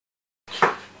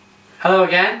Hello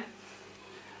again.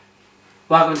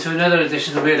 Welcome to another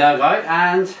edition of Real Ale Guide,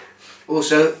 and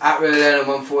also at Real Ale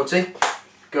 140.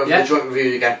 Going for the joint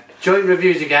reviews again. Joint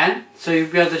reviews again. So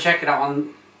you'll be able to check it out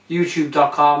on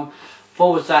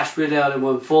youtube.com/Real Ale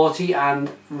 140 and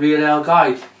Real Ale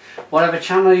Guide. Whatever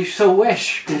channel you so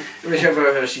wish. Whichever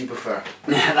you prefer.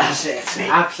 Yeah, that's it.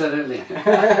 Absolutely.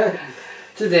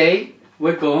 Today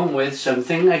we're going with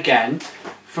something again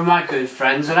from our good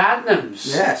friends at Adnams.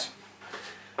 Yes.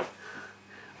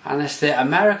 And it's the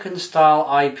American style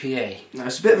IPA. Now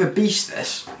it's a bit of a beast,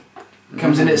 this.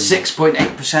 Comes in at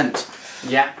 6.8%.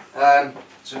 Yeah.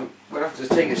 So we'll have to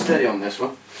take it steady on this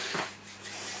one.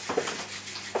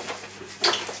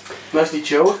 Mostly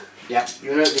chilled. Yeah.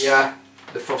 You know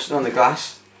the frosting on the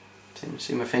glass.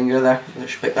 See my finger there? I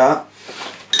should pick that up.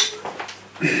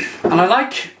 And I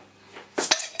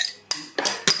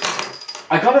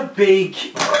got a big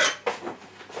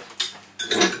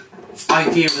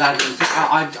idea with Adnams.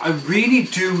 I really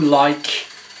do like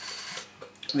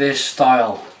this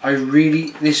style.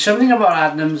 There's something about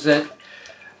Adnams that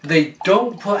they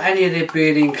don't put any of their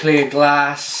beer in clear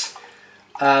glass.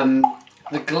 The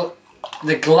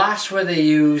glass where they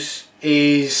use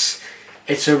it's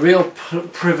a real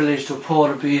privilege to pour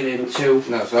the beer into.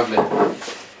 No, it's lovely.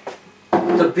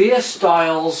 The beer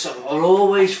styles are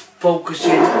always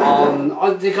focusing on.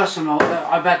 They got some.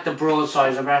 I bet the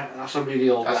broadside. I bet that's a really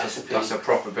old recipe. That's a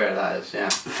proper beer, that is. Yeah.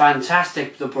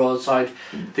 Fantastic. The broadside.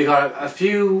 They got a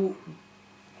few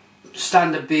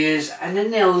standard beers, and then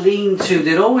they'll lean to.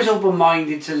 They're always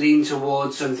open-minded to lean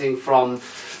towards something from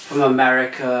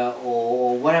America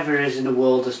or whatever it is in the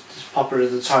world that's popular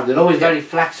at the time. They're always very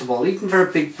flexible, even for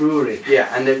a big brewery. Yeah,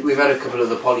 and we've had a couple of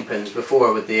the polypins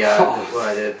before with the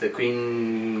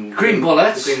green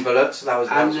bullets. The green bullets. That was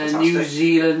the New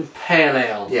Zealand Pale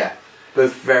Ale. Yeah,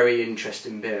 both very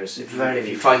interesting beers. If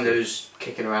you find those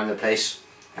kicking around the place,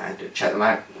 check them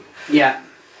out. Yeah,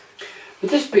 but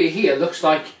this beer here looks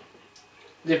like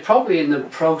they're probably in the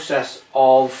process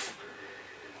of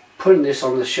putting this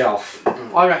on the shelf.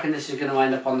 I reckon this is going to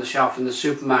end up on the shelf in the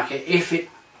supermarket if it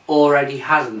already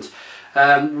hasn't.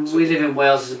 We live in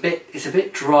Wales. It's a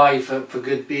bit dry for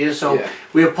good beer, so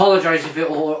we apologise if it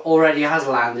already has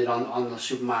landed on the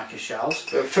supermarket shelves.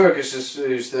 Fergus,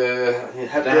 who's the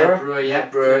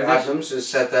head brewer at Adnams, has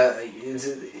said that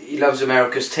he loves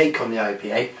America's take on the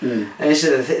IPA, and this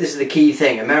is the key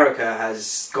thing. America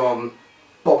has gone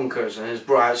bonkers and has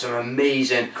brought out some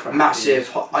amazing, massive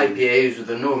IPAs with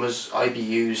enormous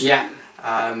IBUs. Yeah.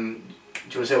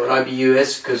 Do you want to say what an IBU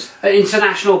is? Because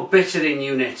international bittering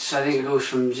units. I think it goes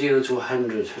from 0 to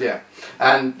 100. Yeah,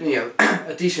 and you know,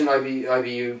 a decent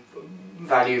IBU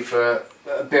value for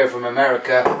a beer from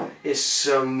America is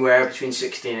somewhere between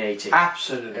 60 and 80.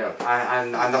 Absolutely. Yeah,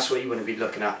 and that's what you want to be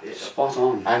looking at. Spot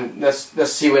on. And let's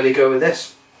see where they go with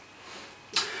this.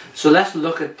 So let's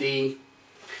look at the.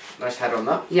 Nice head on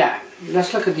that. Yeah,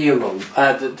 let's look at the aroma.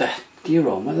 The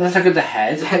aroma. Let's look at the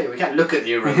head. We can't look at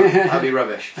the aroma. That'd be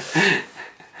rubbish.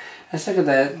 Let's look at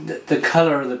the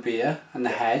colour of the beer and the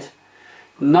head.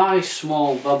 Nice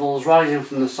small bubbles rising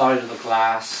from the side of the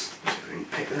glass. So we can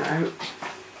pick that out.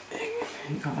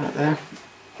 Got that there.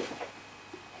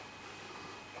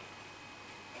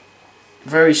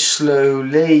 Very slow,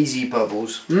 lazy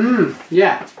bubbles.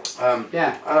 Yeah.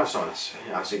 Yeah. That's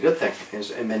a good thing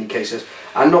in many cases,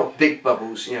 and not big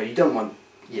bubbles. You know, you don't want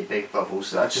your big bubbles.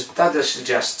 That just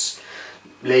suggests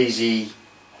lazy,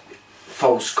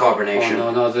 false carbonation.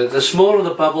 Oh, no. The smaller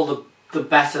the bubble, the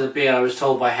better the beer. I was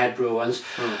told by head brewer once.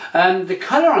 The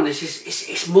colour on this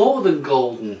is more than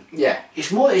golden. Yeah.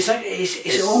 It's more. It's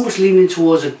almost leaning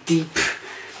towards a deep.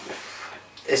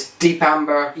 It's deep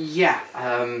amber. Yeah.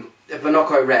 But not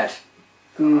quite red.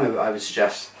 I would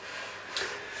suggest.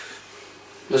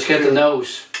 Let's get the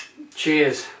nose.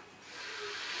 Cheers.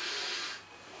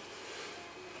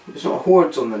 There's not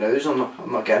hordes on the nose. I'm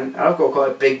not getting. I've got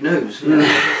quite a big nose.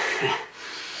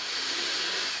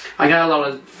 I got a lot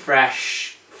of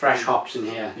fresh hops in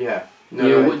here. Yeah.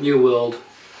 New World.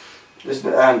 And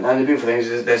the beautiful thing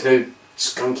is there's no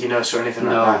skunkiness or anything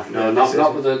like that. No,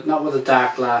 not with the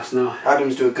dark glass. No.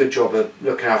 Adnams do a good job of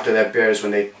looking after their beers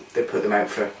when they put them out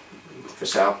for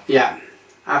sale. Yeah,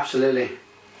 absolutely.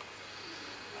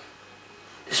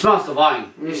 It smells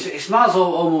divine. It smells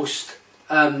almost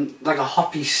like a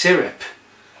hoppy syrup.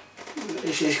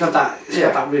 It's got that.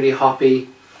 Got that really hoppy.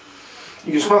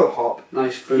 You can smell the hop.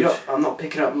 Nice fruit. I'm not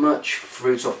picking up much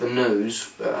fruit off the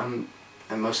nose, but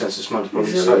And most sense of smell is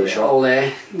probably There's a slightly little short.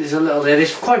 there. There's a little there.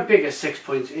 It's quite big at 6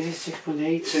 point. Is it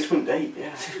 6.8? 6.8,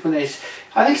 yeah. 6.8.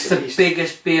 I think it's the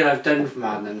biggest beer I've done from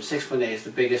Adnams. 6.8 is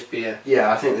the biggest beer.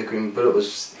 Yeah, I think the Green Bullet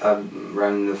was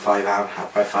around the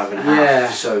 5.5. Yeah.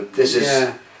 So this is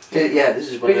this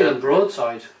is bigger than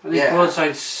Broadside. I think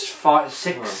Broadside's 6.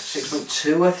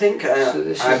 6.2, I think.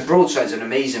 So Broadside's an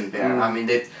amazing beer. I mean,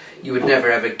 you would never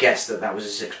ever guess that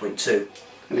was a 6.2.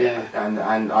 Yeah. And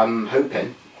I'm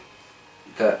hoping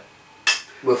that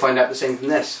we'll find out the same from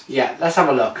this. Yeah, let's have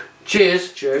a look.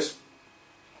 Cheers. Cheers.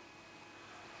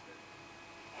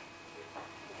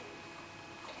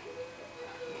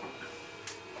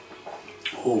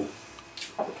 Oh.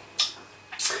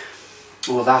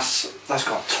 Oh, that's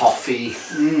got toffee.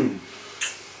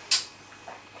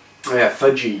 Oh yeah,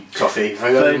 fudgy toffee.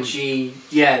 Fudgy,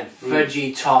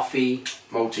 fudgy toffee.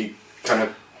 Malty, kind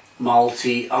of.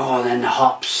 Malty. Oh, and then the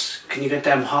hops. Can you get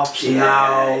them hops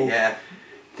now? Yeah.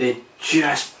 They're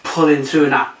just pulling through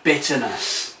in that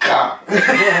bitterness. Yeah,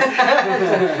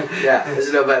 there's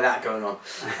a little bit of that going on.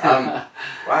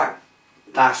 Wow.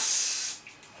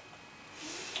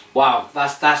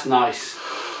 That's nice.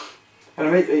 And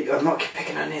I'm not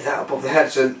picking any of that up off the head,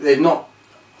 so they've not.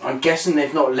 I'm guessing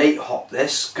they've not late hopped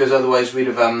this, because otherwise we'd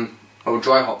have or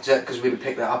dry hopped it, because we'd have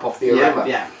picked that up off the aroma.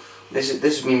 Yeah. This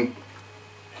has been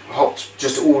hopped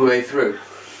just all the way through.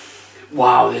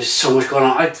 Wow, there's so much going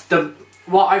on.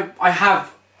 I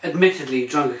have admittedly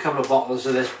drunk a couple of bottles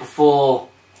of this before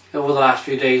over the last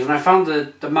few days, and I found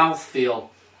the mouthfeel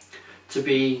to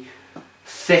be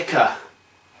thicker.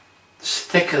 It's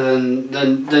thicker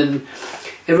than.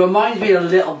 It reminds me a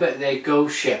little bit of their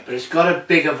Ghost Ship, but it's got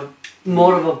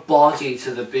more of a body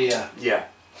to the beer. Yeah.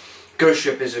 Ghost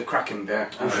Ship is a cracking beer.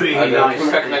 Really nice.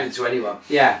 I recommend it to anyone.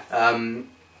 Yeah.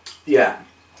 Yeah.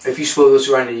 If you swirl this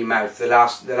around in your mouth, the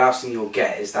last thing you'll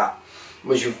get is that,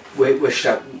 once you've wished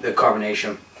out the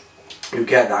carbonation, you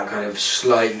get that kind of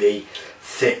slightly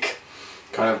thick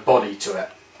kind of body to it,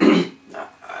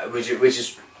 which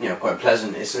is quite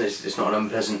pleasant. It's not an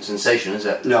unpleasant sensation, is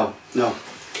it? No.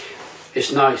 It's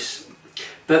nice,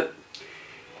 but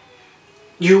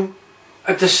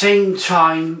at the same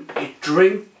time, it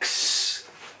drinks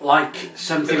like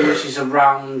something which is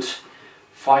around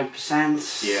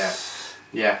 5%.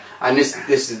 Yeah, and this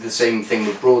is the same thing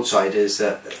with Broadside, is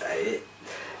that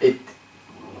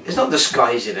it's not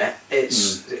disguising it.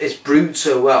 It's brewed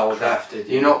so well that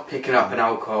you're not picking up an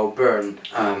alcohol burn,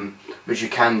 which you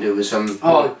can do with some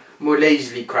more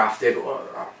lazily crafted.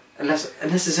 Unless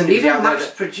there's anything even out there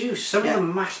mass produced. Some of the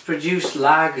mass produced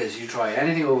lagers you try,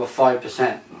 anything over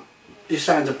 5%, you're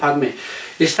starting to pardon me.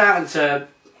 You're starting to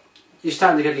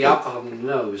get the alcohol in the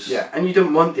nose. Yeah, and you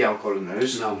don't want the alcohol in the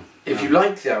nose. No. If you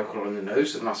like the alcohol in the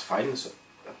nose, then that's fine. It's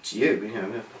up to you.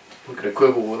 I'm not going to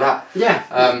quibble with that. Yeah.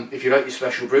 If you like your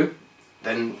special brew,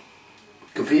 then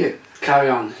good for you. Carry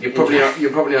on. You're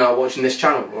probably not watching this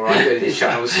channel or either of these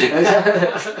channels.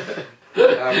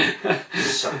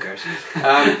 Suckers.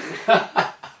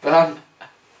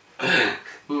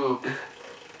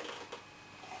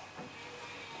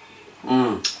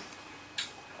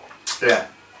 Yeah,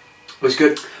 it was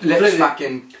good. Let's back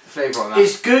in flavour on that.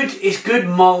 It's good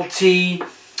malty.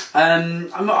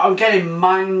 I'm getting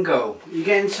mango. You're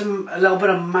getting a little bit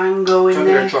of mango in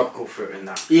there. Tropical fruit in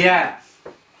that. Yeah.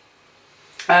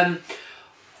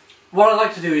 What I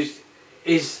like to do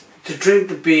is to drink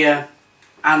the beer,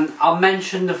 and I'll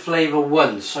mention the flavour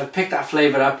once. So I pick that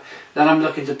flavour up, then I'm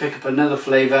looking to pick up another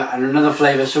flavour and another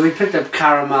flavour. So we picked up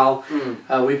caramel,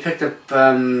 we picked up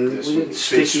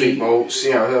sweet malts,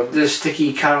 the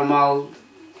sticky caramel,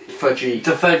 fudgy.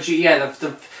 The fudgy,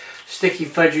 the sticky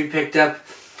fudge we picked up.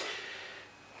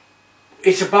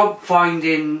 It's about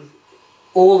finding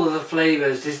all of the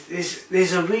flavours.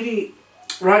 There's a really,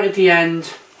 right at the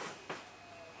end,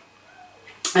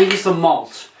 I think it's the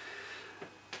malt.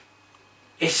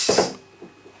 It's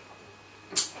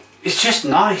just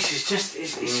nice.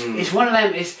 It's one of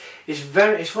them.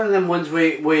 It's one of them ones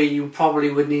where you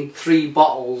probably would need 3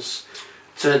 bottles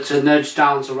to nudge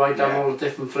down to write down all the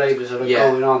different flavours that are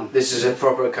going on. This is a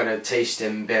proper kind of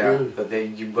tasting beer, but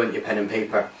then you want your pen and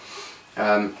paper.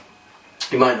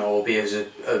 You might not all be as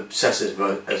obsessive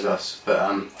as us,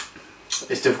 but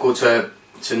it's difficult to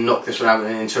knock this one out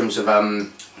in terms of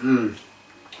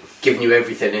giving you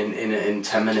everything in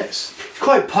 10 minutes. It's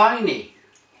quite piney.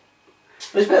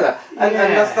 It's better, and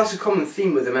that's a common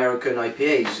theme with American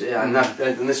IPAs, and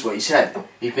this is what he said.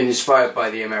 He's been inspired by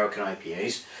the American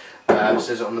IPAs.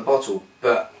 Says it on the bottle,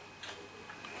 but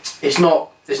it's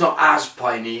not as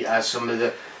piney as some of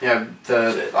the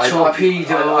torpedo.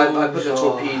 I put the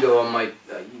torpedo on my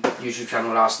YouTube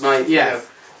channel last night. Yeah.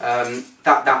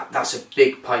 That's a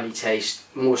big piney taste,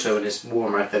 more so when it's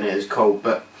warmer than it is cold.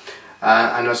 But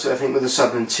and also I think with the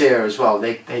Southern Tier as well,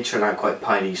 they turn out quite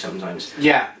piney sometimes.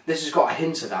 Yeah. This has got a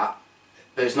hint of that,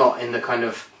 but it's not in the kind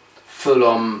of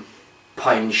full-on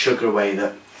pine sugar way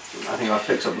that I think I've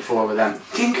picked up before with them. I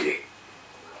think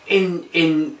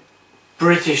in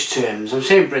British terms, I'm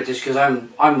saying British because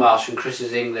I'm Welsh and Chris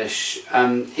is English.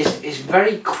 It's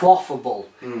very quaffable.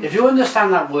 If you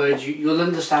understand that word, you'll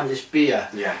understand this beer.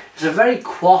 Yeah. It's a very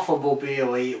quaffable beer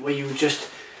where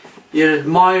you're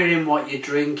admiring what you're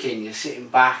drinking. You're sitting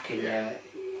back and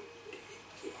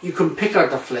you can pick out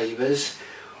the flavours,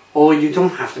 or you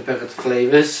don't have to pick out the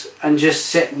flavours and just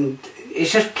sit and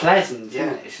it's just pleasant. Isn't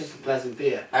it? It's just a pleasant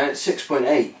beer. And it's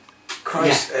 6.8.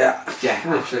 Christ, yeah,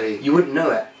 absolutely. You wouldn't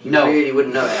know it. You No. really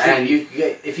wouldn't know it. And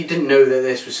if you didn't know that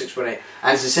this was 6.8,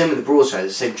 and it's the same with the broadside,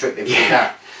 it's the same trick they put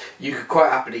out. You could quite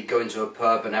happily go into a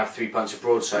pub and have 3 pints of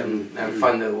broadside and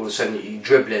find that all of a sudden you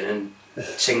dribble in and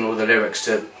sing all the lyrics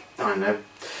to, I don't know,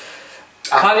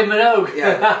 Kylie Minogue.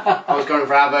 Yeah, I was going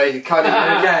for ABBA. Kylie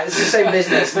Minogue. Yeah, it's the same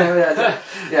business. Yeah.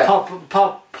 Pop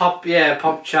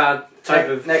chad type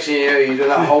of. Next thing you know, you do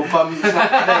that whole bum slap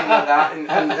thing like that,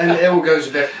 and it all goes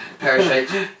a bit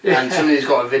pear-shaped. And somebody's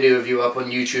got a video of you up on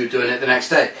YouTube doing it the next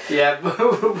day. Yeah.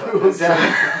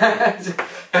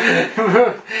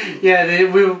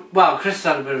 Well, Chris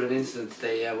had a bit of an incident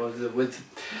today. With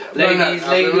ladies.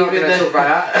 We're not going to talk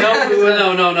about that. No, we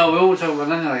won't talk about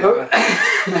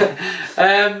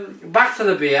that. Back to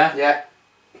the beer. Yeah.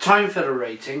 Time for the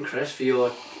rating, Chris, for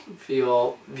your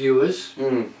viewers.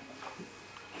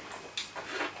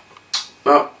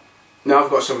 Well, now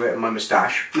I've got some of it in my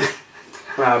moustache.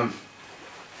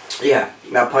 Yeah,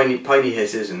 now piney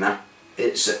hit, isn't that?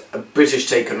 It's a British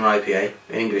take on an IPA,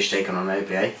 an English take on an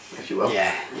IPA, if you will.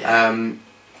 Yeah.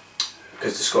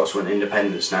 Because the Scots want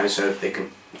independence now, so they can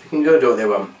go do what they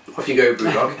want. Off you go,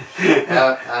 Brewdog.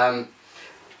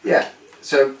 Yeah,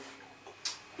 so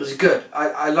it's good.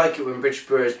 I like it when British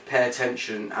brewers pay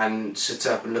attention and sit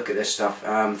up and look at this stuff.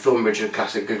 Thornbridge is a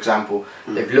classic example.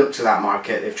 They've looked at that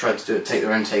market, they've tried to take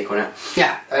their own take on it.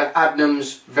 Yeah.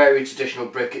 Adnams, very traditional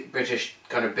British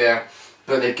kind of beer,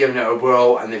 but they've given it a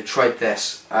whirl and they've tried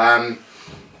this. I've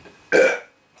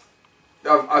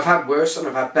had worse and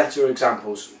I've had better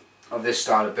examples of this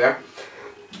style of beer.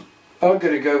 I'm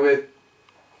going to go with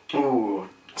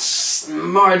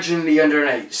marginally under an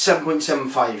 8,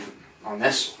 7.75 on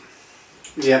this.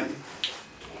 Yeah.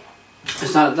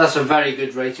 That's a very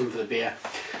good rating for the beer.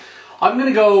 I'm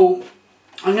gonna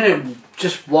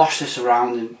just wash this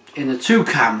around in the 2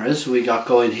 cameras we got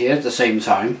going here at the same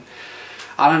time,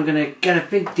 and I'm gonna get a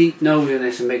big deep nose in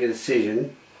this and make a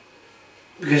decision,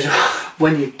 because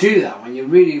when you do that, when you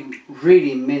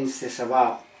really mince this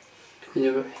about, and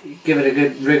you give it a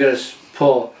good rigorous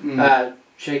pour,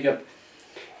 shake up,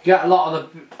 you do get a lot of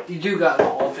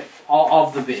it,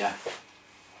 of the beer.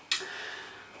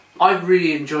 I've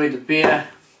really enjoyed the beer.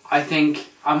 I think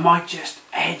I might just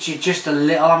edge it just a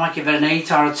little. I might give it an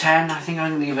 8 out of 10. I think I'm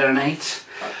going to give it an 8.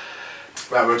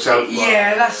 That works out.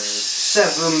 Yeah, that's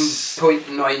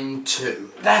 7.92.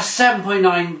 That's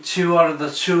 7.92 out of the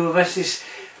 2 of us.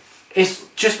 It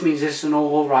just means it's an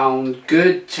all-round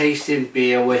good tasting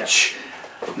beer, which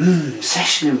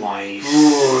sessioning wise,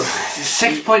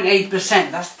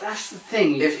 6.8%. That's the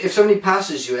thing. If somebody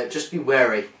passes you it, just be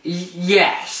wary.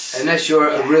 Yes. Unless you're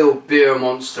a real beer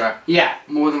monster. Yeah.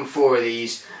 More than 4 of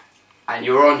these, and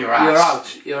you're on your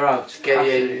ass. You're out.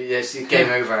 It's game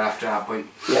over after that point.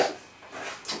 Yeah.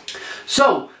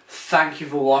 So, thank you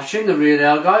for watching the Real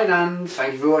Ale Guide, and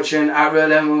thank you for watching at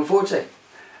Real Ale 140.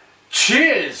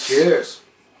 Cheers. Cheers.